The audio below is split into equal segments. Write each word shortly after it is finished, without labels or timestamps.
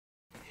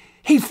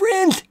Hey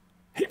friends!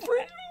 Hey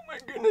friends! Oh my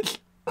goodness.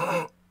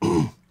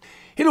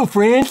 Hello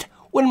friends!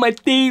 One of my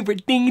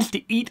favorite things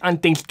to eat on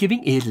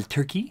Thanksgiving is a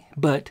turkey,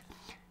 but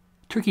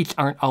turkeys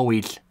aren't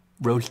always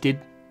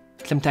roasted.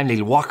 Sometimes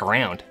they walk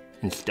around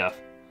and stuff.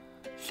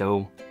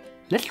 So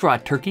let's draw a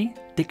turkey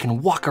that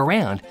can walk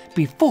around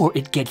before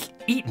it gets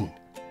eaten.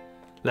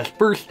 Let's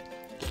first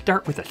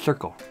start with a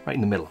circle right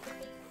in the middle,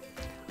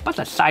 about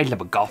the size of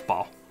a golf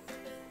ball.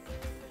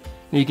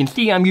 Now you can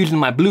see I'm using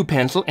my blue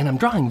pencil and I'm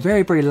drawing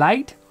very, very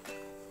light.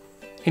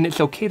 And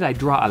it's okay that I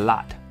draw a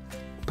lot.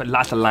 Put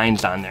lots of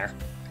lines on there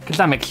because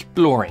I'm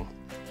exploring.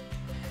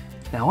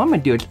 Now what I'm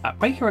going to do is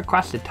right here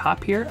across the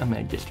top here, I'm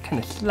going to just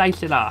kind of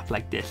slice it off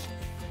like this.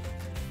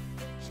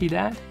 See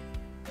that?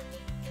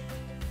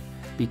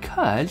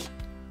 Because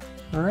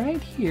right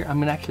here I'm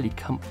going to actually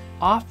come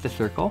off the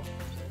circle.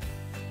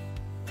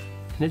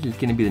 And this is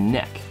going to be the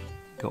neck.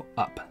 Go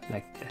up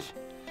like this.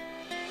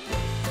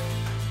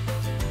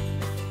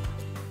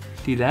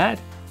 See that?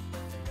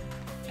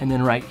 And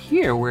then right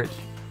here where it's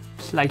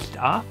sliced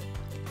off,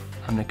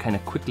 I'm going to kind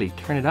of quickly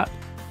turn it up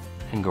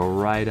and go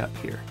right up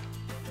here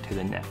to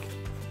the neck.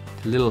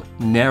 It's a little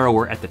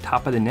narrower at the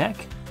top of the neck.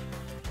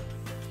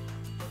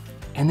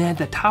 And then at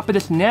the top of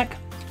this neck,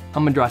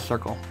 I'm going to draw a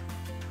circle.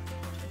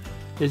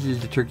 This is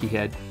the turkey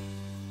head.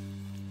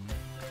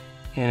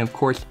 And of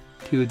course,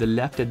 to the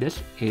left of this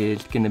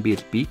is going to be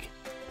its beak.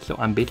 So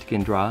I'm basically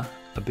going to draw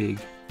a big,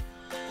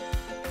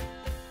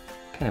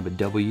 kind of a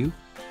W.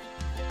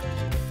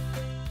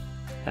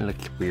 That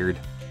looks weird.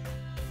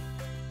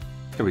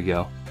 There we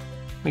go.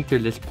 Make sure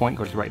this point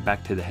goes right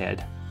back to the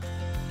head.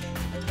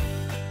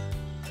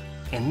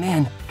 And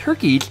then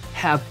turkeys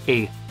have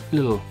a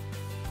little,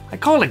 I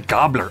call it a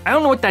gobbler. I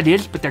don't know what that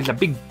is, but there's a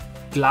big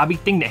globby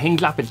thing that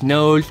hangs off his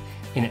nose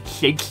and it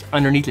shakes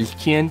underneath his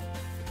chin.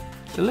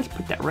 So let's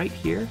put that right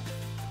here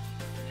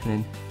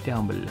and then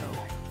down below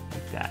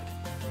like that.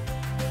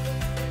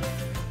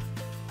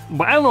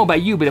 Well, I don't know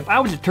about you, but if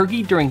I was a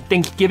turkey during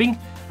Thanksgiving,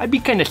 I'd be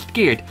kind of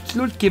scared. So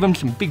let's give him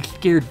some big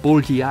scared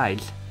bulgy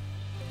eyes.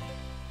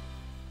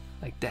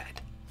 Like that.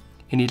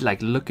 And he's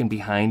like looking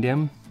behind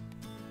him.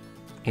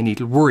 And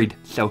he's worried.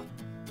 So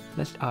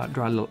let's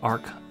draw a little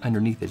arc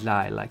underneath his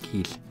eye like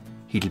he's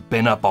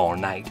been up all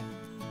night.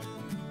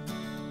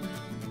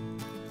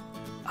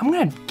 I'm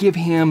gonna give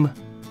him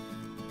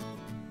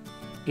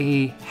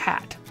a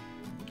hat.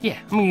 Yeah,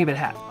 I'm gonna give it a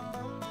hat.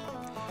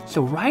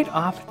 So right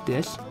off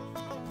this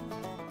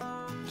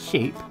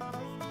shape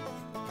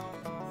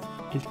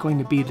is going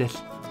to be this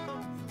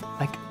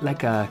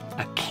like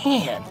a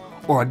can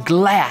or a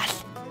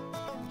glass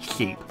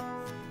shape.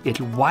 It's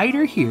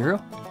wider here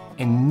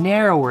and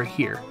narrower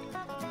here.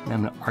 And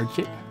I'm gonna arch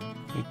it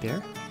right there,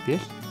 like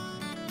this.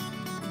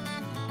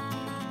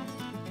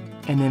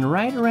 And then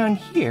right around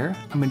here,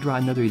 I'm gonna draw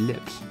another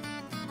ellipse.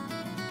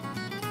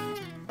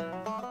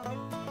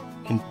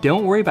 And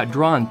don't worry about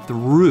drawing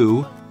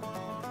through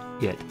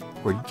it.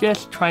 We're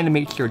just trying to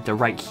make sure it's the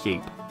right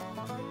shape.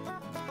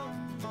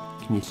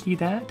 Can you see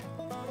that?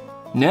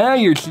 Now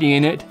you're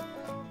seeing it.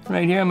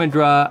 Right here I'm going to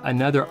draw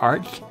another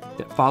arch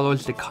that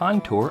follows the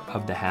contour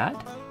of the hat.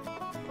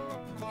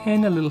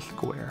 And a little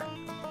square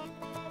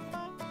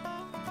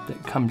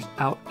that comes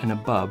out and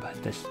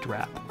above the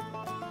strap.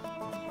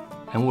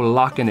 And we'll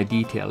lock in the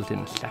details in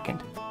a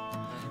second.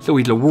 So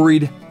he's a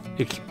worried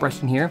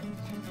expression here.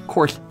 Of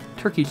course,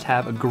 turkeys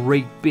have a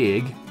great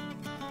big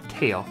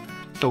tail.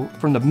 So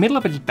from the middle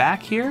of his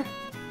back here,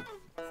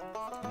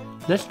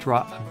 let's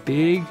draw a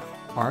big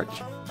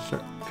arch,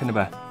 kind of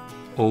a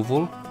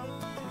oval,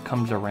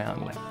 comes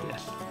around like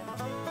this.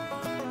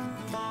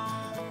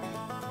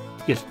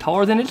 It's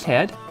taller than its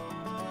head.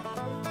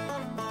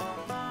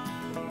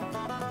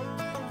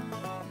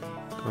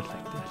 Goes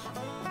like this.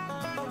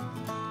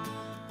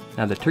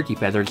 Now the turkey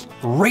feathers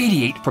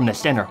radiate from the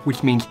center,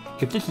 which means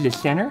if this is the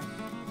center,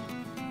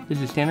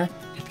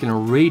 it's going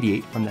to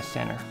radiate from the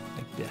center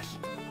like this.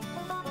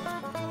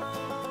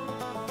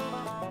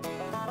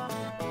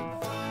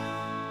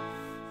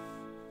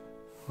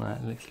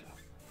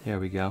 There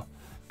we go.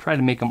 Try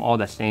to make them all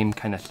the same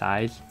kind of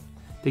size.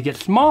 They get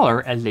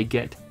smaller as they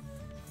get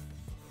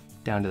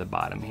down to the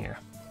bottom here.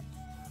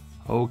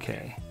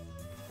 Okay.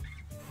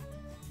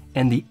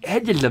 And the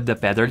edges of the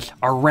feathers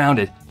are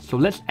rounded. So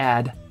let's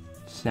add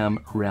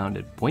some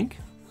rounded boink.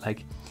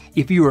 Like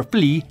if you were a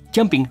flea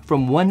jumping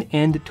from one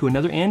end to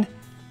another end.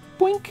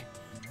 Boink,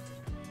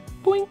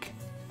 boink,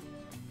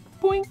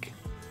 boink,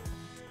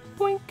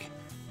 boink,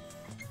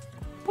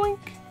 boink,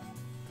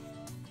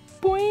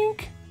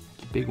 boink.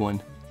 Big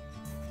one.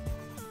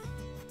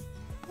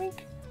 Boink,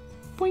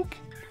 boink,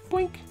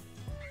 boink.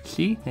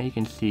 See? Now you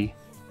can see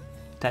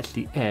that's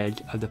the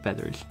edge of the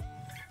feathers.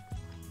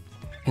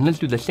 And let's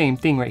do the same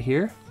thing right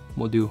here.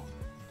 We'll do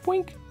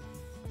boink,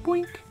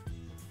 boink,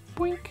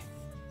 boink,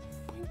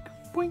 boink,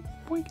 boink,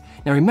 boink.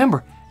 Now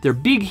remember, they're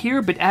big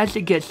here, but as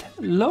it gets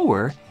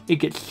lower, it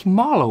gets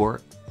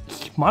smaller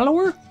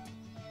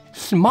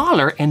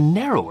and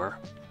narrower.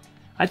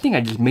 I think I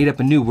just made up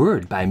a new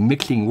word by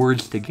mixing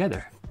words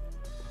together.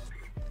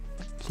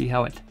 See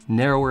how it's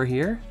narrower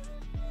here?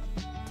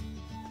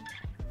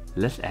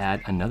 let's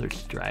add another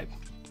stripe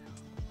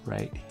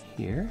right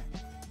here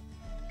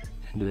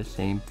and do the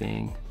same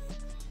thing.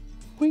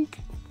 Boink,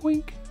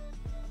 boink,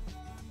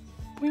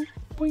 boink,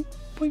 boink,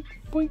 boink,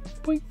 boink,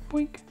 boink,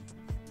 boink.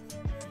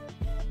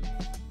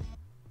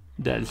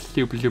 That is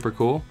super, super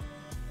cool.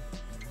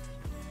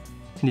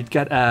 And you've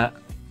got a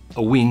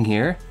wing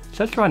here.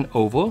 So let's draw an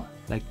oval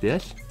like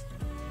this.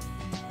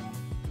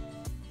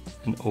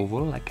 An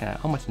oval, like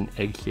almost an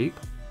egg shape.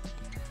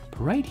 But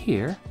right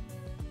here,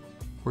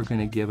 we're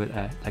going to give it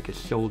like a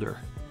shoulder.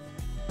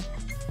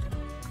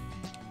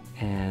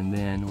 And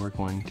then we're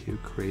going to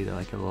create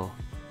like a little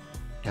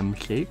M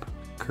shape,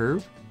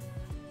 curve,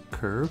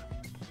 curve,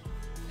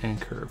 and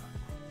curve.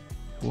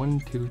 1,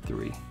 2,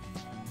 3.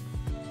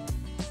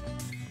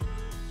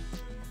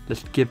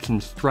 Let's give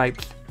some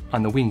stripes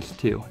on the wings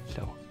too.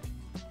 So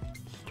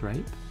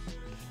stripe,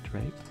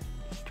 stripe,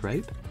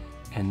 stripe,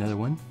 and another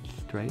one,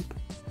 stripe,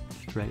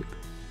 stripe,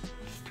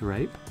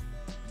 stripe.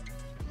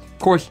 Of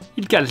course,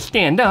 he's got to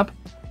stand up.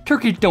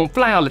 Turkeys don't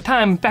fly all the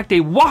time. In fact,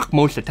 they walk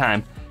most of the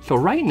time. So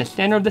right in the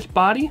center of this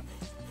body,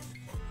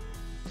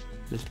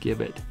 let's give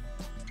it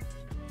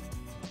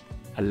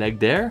a leg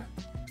there,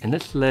 and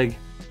this leg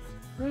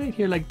right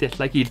here like this,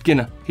 like he's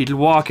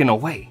walking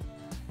away.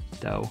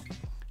 So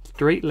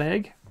straight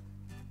leg,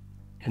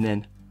 and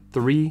then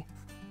 3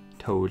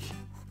 toes.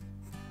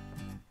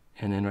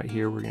 And then right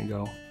here we're gonna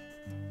go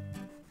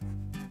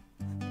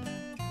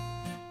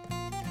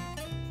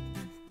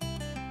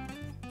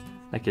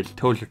like his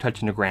toes are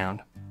touching the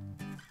ground.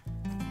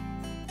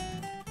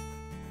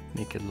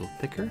 Make it a little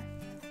thicker.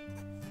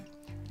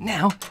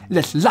 Now,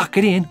 let's lock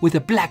it in with a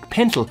black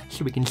pencil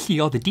so we can see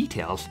all the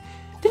details.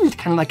 This is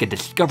kind of like a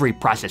discovery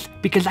process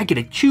because I get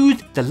to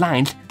choose the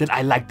lines that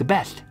I like the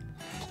best.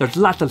 There's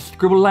lots of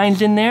scribble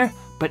lines in there,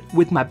 but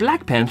with my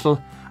black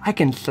pencil, I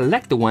can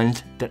select the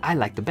ones that I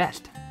like the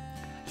best.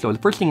 So the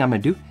first thing I'm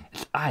gonna do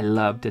is I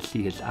love to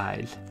see his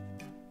eyes.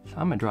 So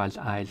I'm gonna draw his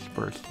eyes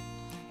first.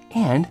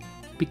 And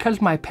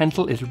because my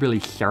pencil is really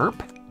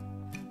sharp,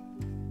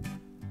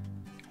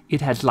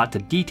 it has lots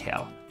of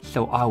detail,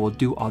 so I will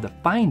do all the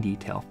fine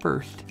detail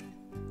first.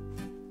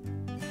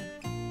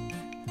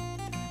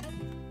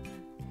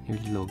 Here's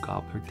a little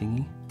gobbler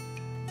thingy.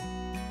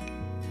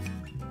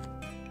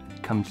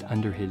 It comes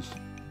under his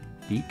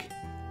beak.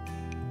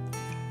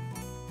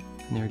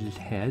 And there's his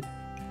head.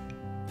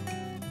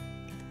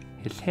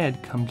 His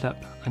head comes up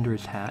under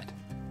his hat.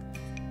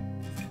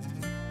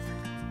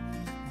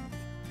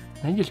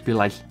 And I just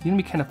realized, you know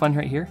what'd be kind of fun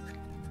right here?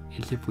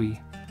 Is if we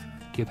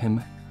give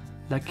him,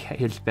 like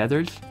his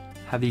feathers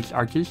have these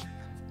arches.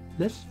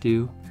 Let's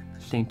do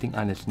the same thing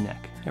on his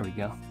neck. There we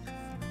go.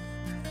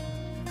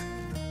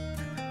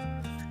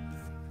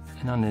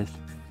 And on his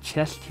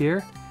chest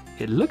here,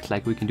 it looks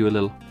like we can do a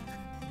little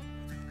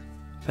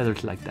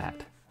feathers like that.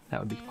 That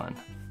would be fun.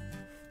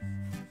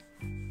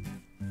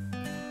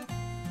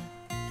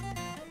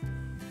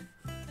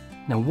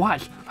 Now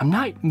watch, I'm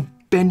not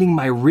bending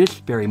my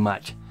wrist very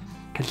much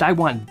because I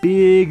want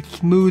big,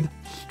 smooth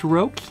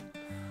strokes.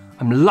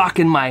 I'm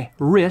locking my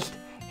wrist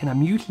and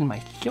I'm using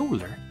my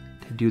shoulder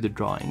to do the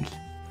drawings.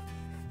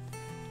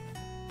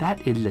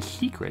 That is the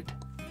secret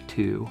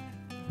to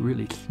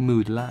really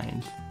smooth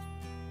lines.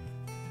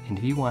 And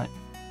if you want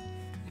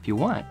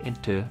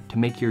it to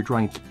make your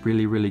drawings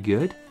really, really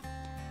good,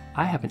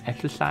 I have an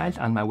exercise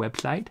on my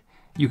website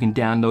you can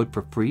download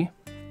for free,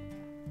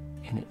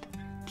 and it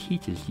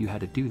teaches you how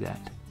to do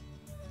that.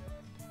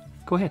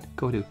 Go ahead,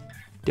 go to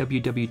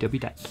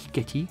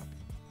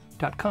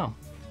www.sketchy.com.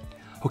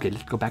 Okay,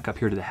 let's go back up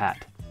here to the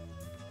hat.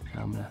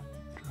 I'm gonna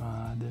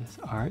draw this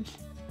arch.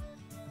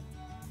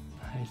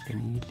 Nice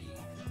and easy.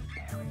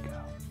 There we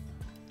go.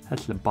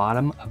 That's the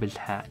bottom of his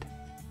hat.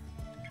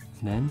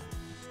 And then,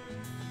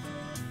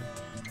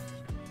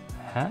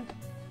 hat.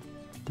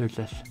 There's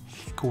this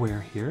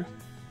square here.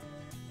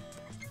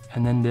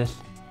 And then this,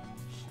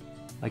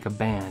 like a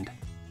band,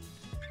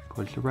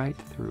 goes right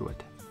through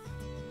it.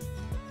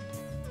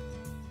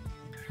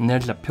 And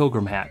there's a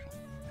pilgrim hat.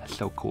 That's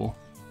so cool.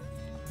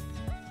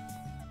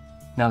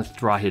 Now let's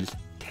draw his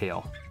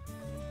tail.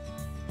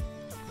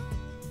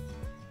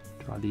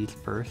 Draw these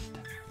first.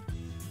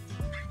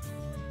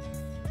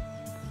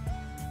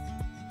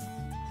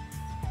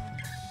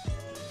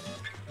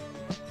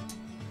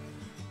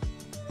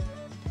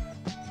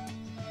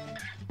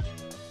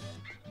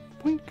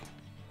 Boink,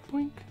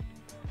 boink,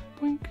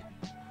 boink,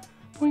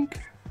 boink,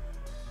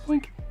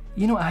 boink.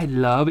 You know what I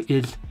love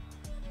is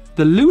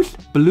the loose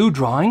blue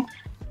drawing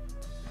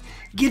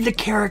gives the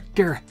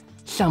character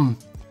some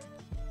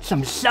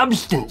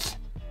substance,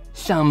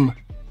 some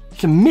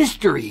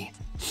mystery,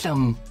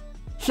 some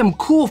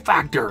cool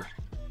factor.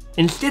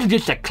 Instead of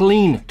just a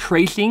clean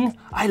tracing,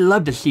 I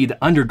love to see the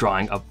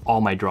underdrawing of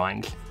all my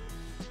drawings.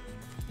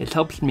 It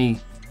helps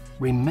me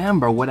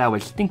remember what I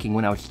was thinking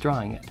when I was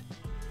drawing it.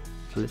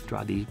 So let's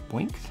draw these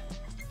boinks.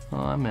 Oh,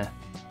 I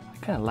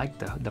kind of like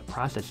the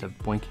process of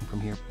boinking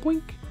from here.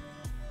 Boink,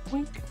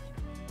 boink,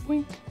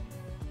 boink,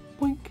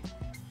 boink.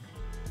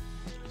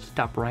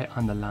 Stop right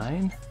on the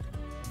line.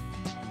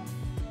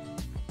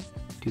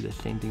 Do the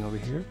same thing over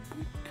here.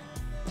 Boink.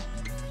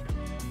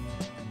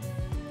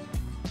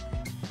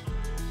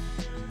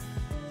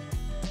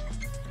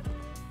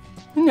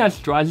 And now let's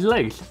draw his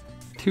legs.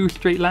 2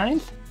 straight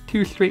lines,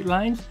 2 straight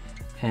lines,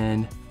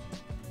 and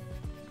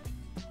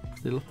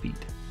little feet.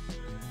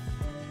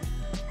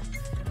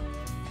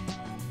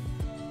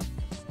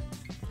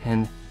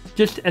 And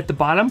just at the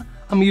bottom,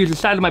 I'm gonna use the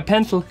side of my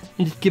pencil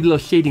and just give a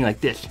little shading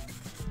like this.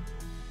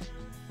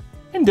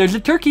 And there's a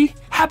turkey.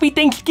 Happy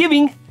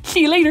Thanksgiving.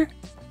 See you later.